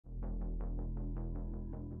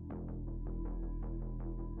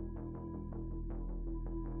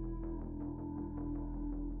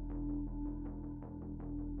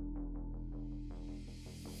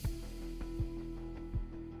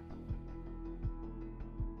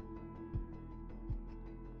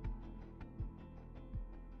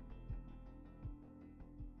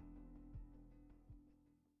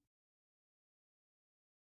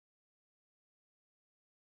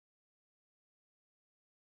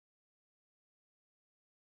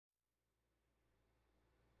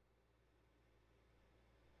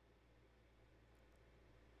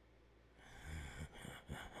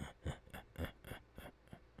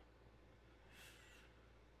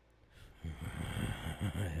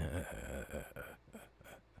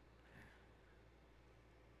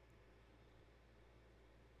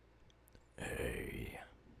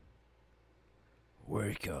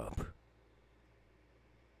Wake up.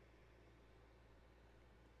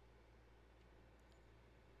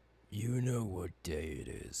 You know what day it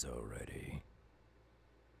is already.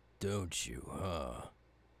 Don't you, huh?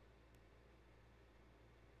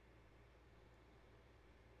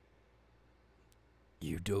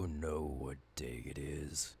 You don't know what day it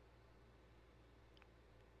is?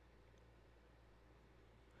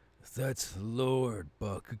 That's Lord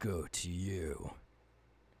Bakugou to you,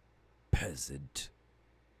 peasant.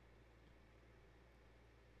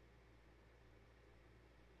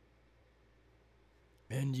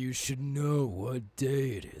 And you should know what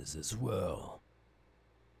day it is as well.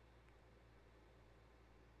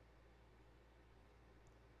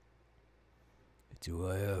 Do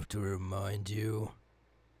I have to remind you?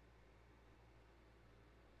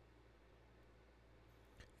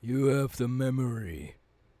 You have the memory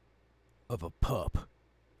of a pup.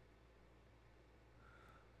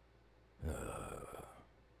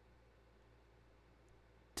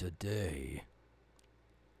 Today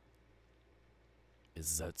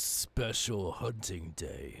is that special hunting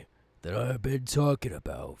day that I've been talking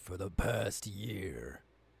about for the past year.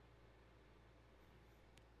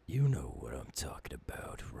 You know what I'm talking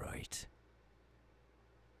about, right?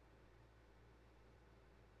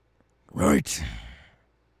 Right!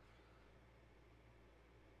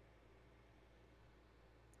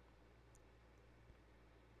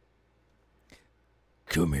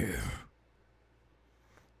 Come here.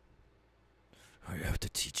 I have to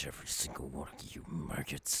teach every single one of you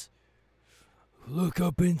maggots. Look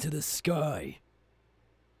up into the sky.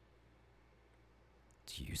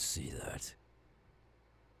 Do you see that?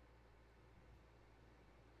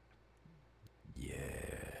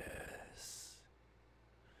 Yes.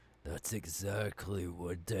 That's exactly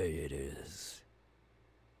what day it is.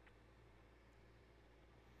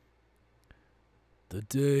 The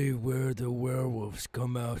day where the werewolves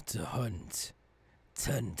come out to hunt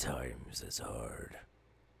 10 times as hard.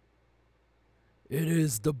 It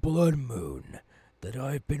is the blood moon that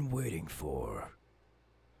I've been waiting for.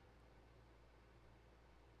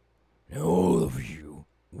 Now all of you,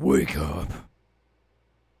 wake up!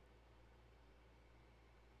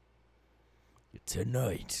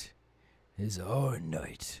 Tonight is our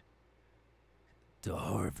night to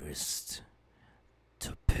harvest,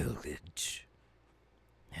 to pillage,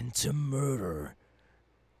 and to murder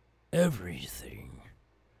everything.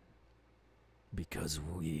 Because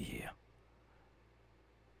we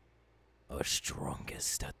are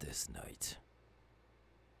strongest at this night.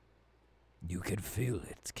 You can feel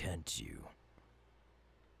it, can't you?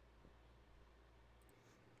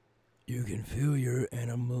 You can feel your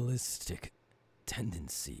animalistic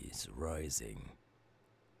tendencies rising.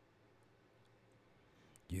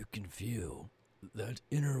 You can feel that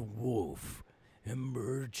inner wolf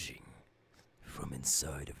emerging from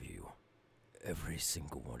inside of you. Every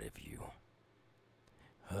single one of you.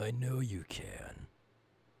 I know you can.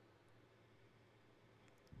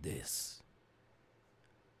 This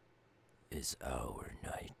is our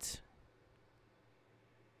night.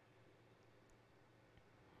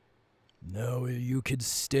 Now you can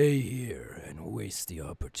stay here and waste the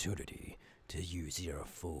opportunity to use your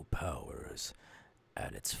full powers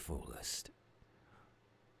at its fullest.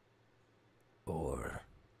 Or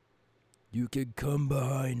you can come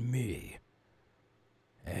behind me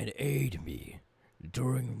and aid me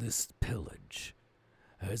during this pillage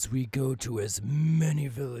as we go to as many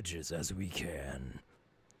villages as we can,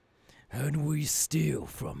 and we steal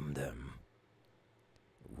from them.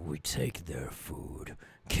 We take their food,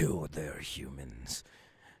 kill their humans,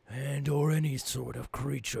 and or any sort of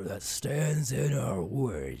creature that stands in our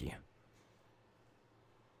way.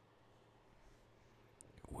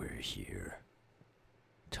 We're here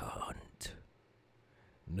to hunt.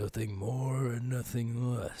 Nothing more and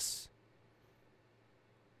nothing less.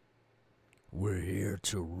 We're here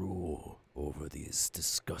to rule over these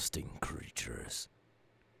disgusting creatures.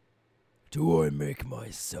 Do I make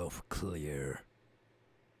myself clear?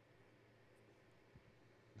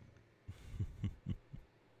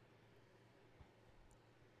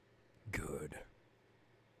 Good.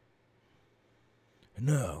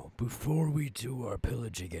 Now, before we do our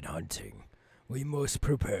pillaging and hunting, we must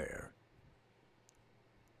prepare.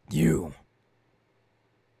 You!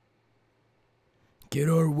 Get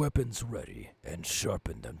our weapons ready and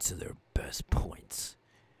sharpen them to their best points.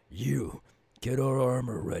 You, get our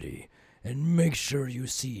armor ready and make sure you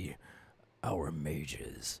see our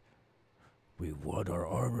mages. We want our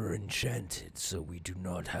armor enchanted so we do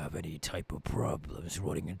not have any type of problems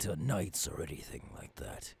running into knights or anything like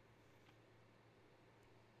that.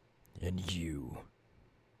 And you,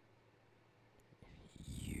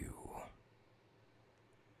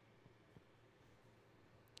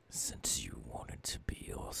 Since you wanted to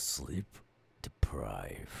be all sleep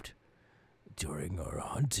deprived during our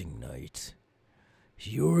hunting night,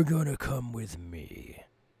 you're gonna come with me.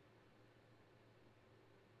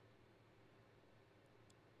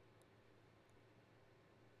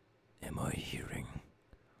 Am I hearing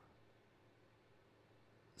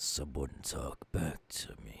someone talk back to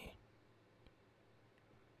me?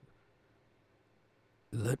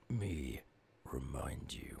 Let me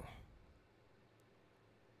remind you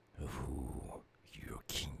of who your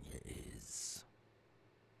king is.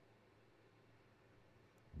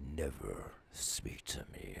 Never speak to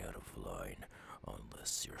me out of line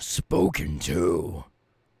unless you're spoken to.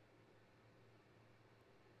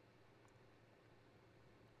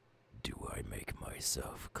 Do I make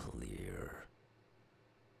myself clear?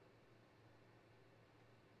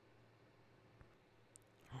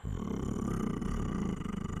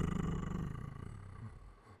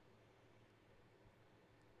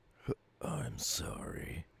 I'm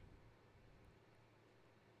sorry.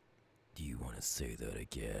 Do you want to say that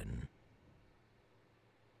again?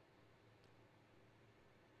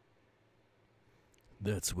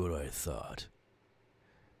 That's what I thought.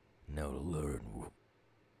 Now learn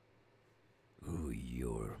who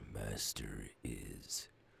your master is.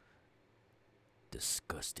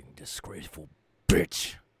 Disgusting, disgraceful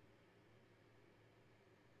bitch!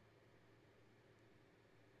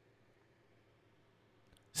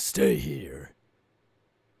 Stay here.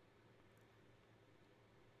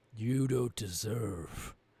 You don't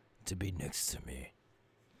deserve to be next to me,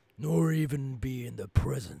 nor even be in the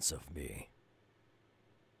presence of me.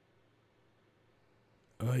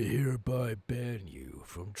 I hereby ban you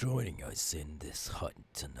from joining us in this hunt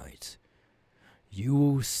tonight. You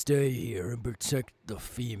will stay here and protect the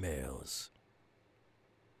females,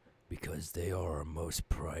 because they are our most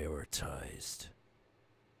prioritized.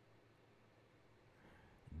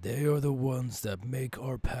 They are the ones that make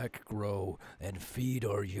our pack grow and feed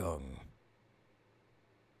our young.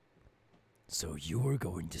 So you are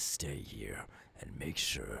going to stay here and make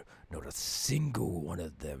sure not a single one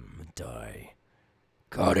of them die.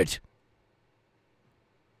 Got it?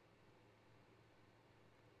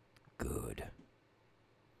 Good.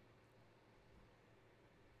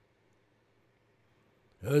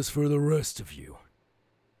 As for the rest of you,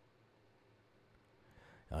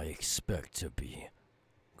 I expect to be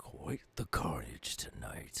quite the carnage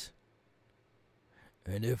tonight.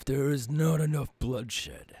 And if there is not enough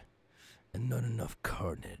bloodshed, and not enough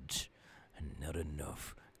carnage, and not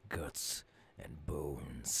enough guts and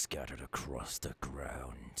bones scattered across the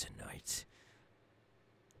ground tonight,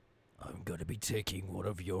 I'm gonna be taking one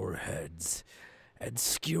of your heads and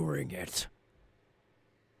skewering it.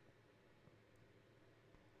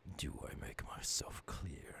 Do I make myself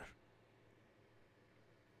clear?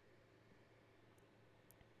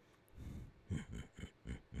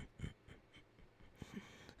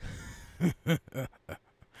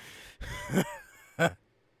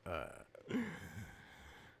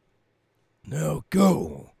 Now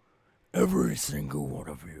go, every single one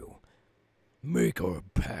of you. Make our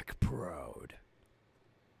pack proud.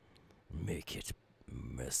 Make it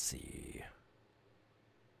messy.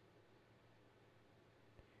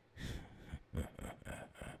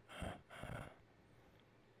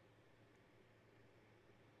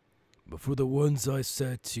 But for the ones I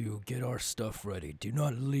said to get our stuff ready, do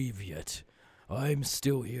not leave yet. I'm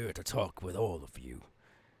still here to talk with all of you.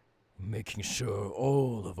 Making sure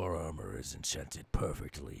all of our armor is enchanted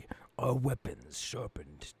perfectly, our weapons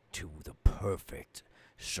sharpened to the perfect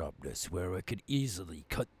sharpness where it could easily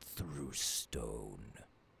cut through stone.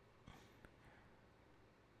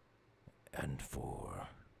 And for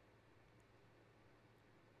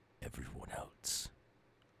everyone else,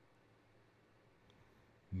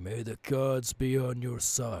 may the gods be on your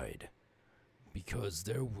side, because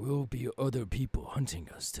there will be other people hunting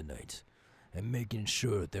us tonight, and making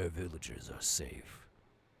sure their villagers are safe.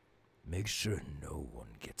 Make sure no one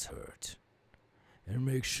gets hurt, and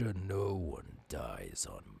make sure no one dies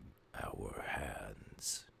on our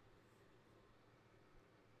hands.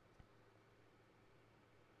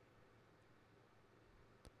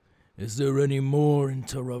 Is there any more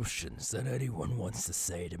interruptions that anyone wants to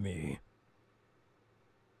say to me?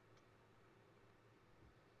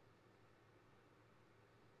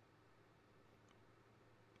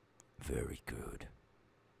 Very good.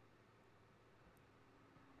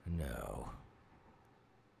 Now,